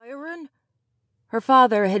Her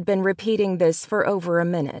father had been repeating this for over a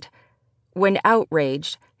minute. When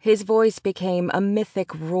outraged, his voice became a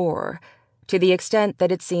mythic roar, to the extent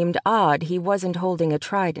that it seemed odd he wasn't holding a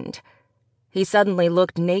trident. He suddenly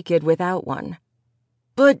looked naked without one.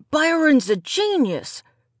 "But Byron's a genius.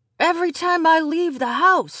 Every time I leave the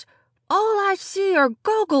house, all I see are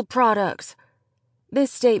Gogol products."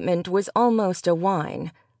 This statement was almost a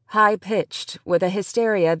whine, high-pitched, with a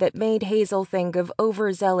hysteria that made Hazel think of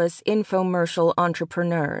overzealous infomercial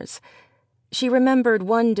entrepreneurs. She remembered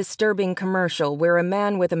one disturbing commercial where a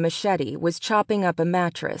man with a machete was chopping up a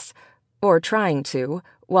mattress, or trying to,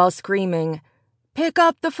 while screaming, "Pick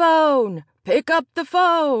up the phone! Pick up the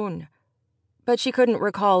phone!" But she couldn't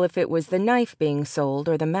recall if it was the knife being sold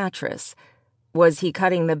or the mattress. Was he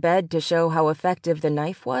cutting the bed to show how effective the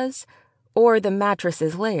knife was? Or the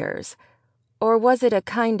mattress's layers? Or was it a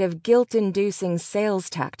kind of guilt-inducing sales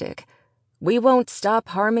tactic? We won't stop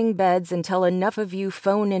harming beds until enough of you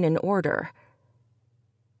phone in an order.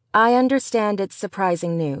 "I understand it's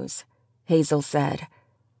surprising news," Hazel said.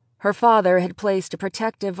 Her father had placed a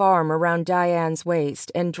protective arm around Diane's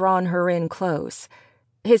waist and drawn her in close.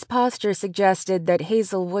 His posture suggested that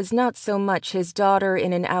Hazel was not so much his daughter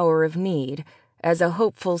in an hour of need as a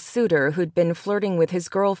hopeful suitor who'd been flirting with his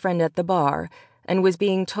girlfriend at the bar and was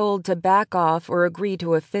being told to back off or agree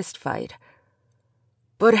to a fistfight.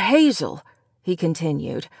 "But Hazel," he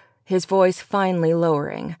continued, his voice finally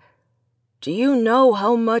lowering, "do you know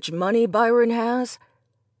how much money Byron has?"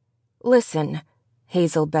 "Listen,"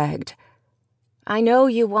 Hazel begged. "I know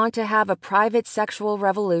you want to have a private sexual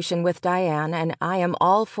revolution with Diane, and I am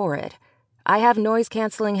all for it. I have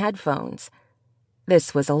noise-canceling headphones."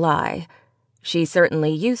 This was a lie. She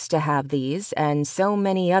certainly used to have these and so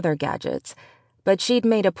many other gadgets, but she'd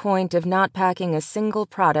made a point of not packing a single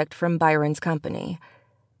product from Byron's company.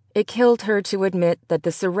 It killed her to admit that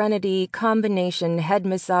the Serenity combination head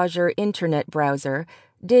massager internet browser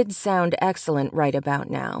did sound excellent right about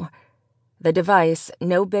now. The device,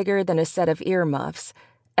 no bigger than a set of earmuffs,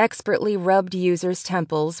 expertly rubbed users'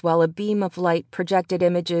 temples while a beam of light projected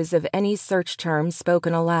images of any search term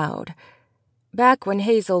spoken aloud. Back when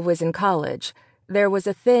Hazel was in college, there was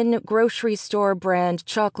a thin grocery store brand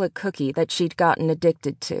chocolate cookie that she'd gotten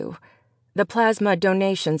addicted to. The plasma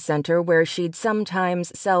donation center where she'd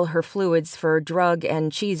sometimes sell her fluids for drug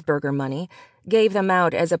and cheeseburger money gave them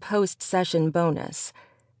out as a post-session bonus.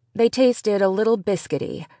 They tasted a little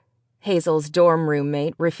biscuity. Hazel's dorm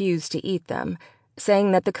roommate refused to eat them,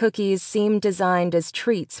 saying that the cookies seemed designed as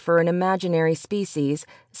treats for an imaginary species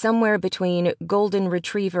somewhere between golden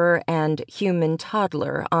retriever and human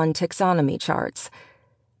toddler on taxonomy charts.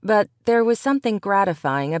 But there was something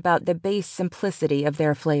gratifying about the base simplicity of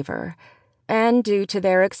their flavor, and due to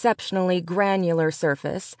their exceptionally granular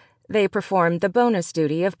surface, they performed the bonus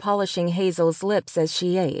duty of polishing Hazel's lips as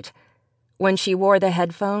she ate. When she wore the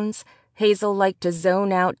headphones, Hazel liked to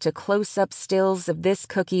zone out to close-up stills of this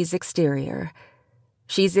cookie's exterior.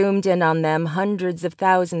 She zoomed in on them hundreds of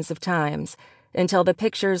thousands of times until the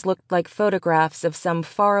pictures looked like photographs of some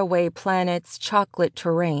faraway planet's chocolate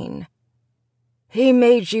terrain. "He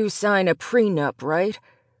made you sign a prenup, right?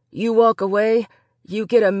 You walk away, you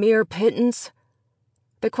get a mere pittance?"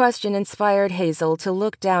 The question inspired Hazel to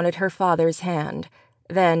look down at her father's hand,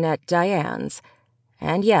 then at Diane's.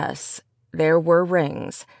 And yes, there were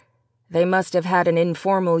rings. They must have had an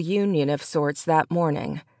informal union of sorts that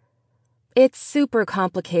morning. "It's super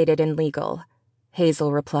complicated and legal,"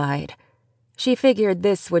 Hazel replied. She figured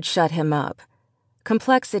this would shut him up.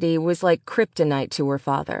 Complexity was like kryptonite to her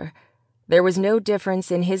father. There was no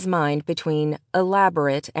difference in his mind between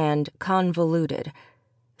elaborate and convoluted.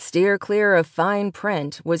 Steer clear of fine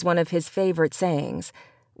print was one of his favorite sayings,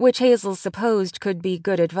 which Hazel supposed could be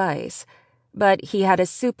good advice. But he had a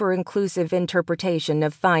super-inclusive interpretation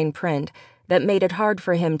of fine print that made it hard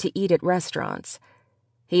for him to eat at restaurants.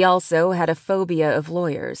 He also had a phobia of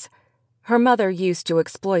lawyers. Her mother used to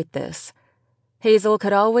exploit this. Hazel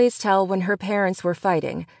could always tell when her parents were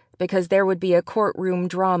fighting because there would be a courtroom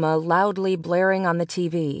drama loudly blaring on the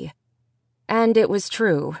TV. And it was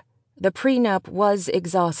true. The prenup was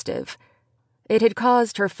exhaustive. It had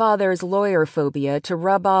caused her father's lawyer phobia to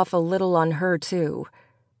rub off a little on her, too.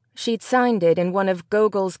 She'd signed it in one of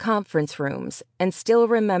Gogol's conference rooms and still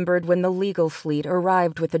remembered when the legal fleet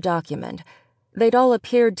arrived with the document. They'd all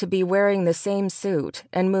appeared to be wearing the same suit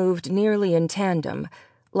and moved nearly in tandem,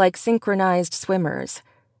 like synchronized swimmers.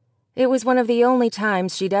 It was one of the only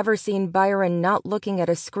times she'd ever seen Byron not looking at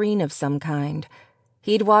a screen of some kind.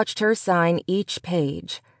 He'd watched her sign each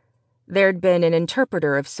page. There'd been an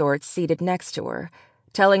interpreter of sorts seated next to her,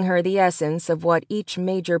 telling her the essence of what each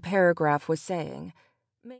major paragraph was saying.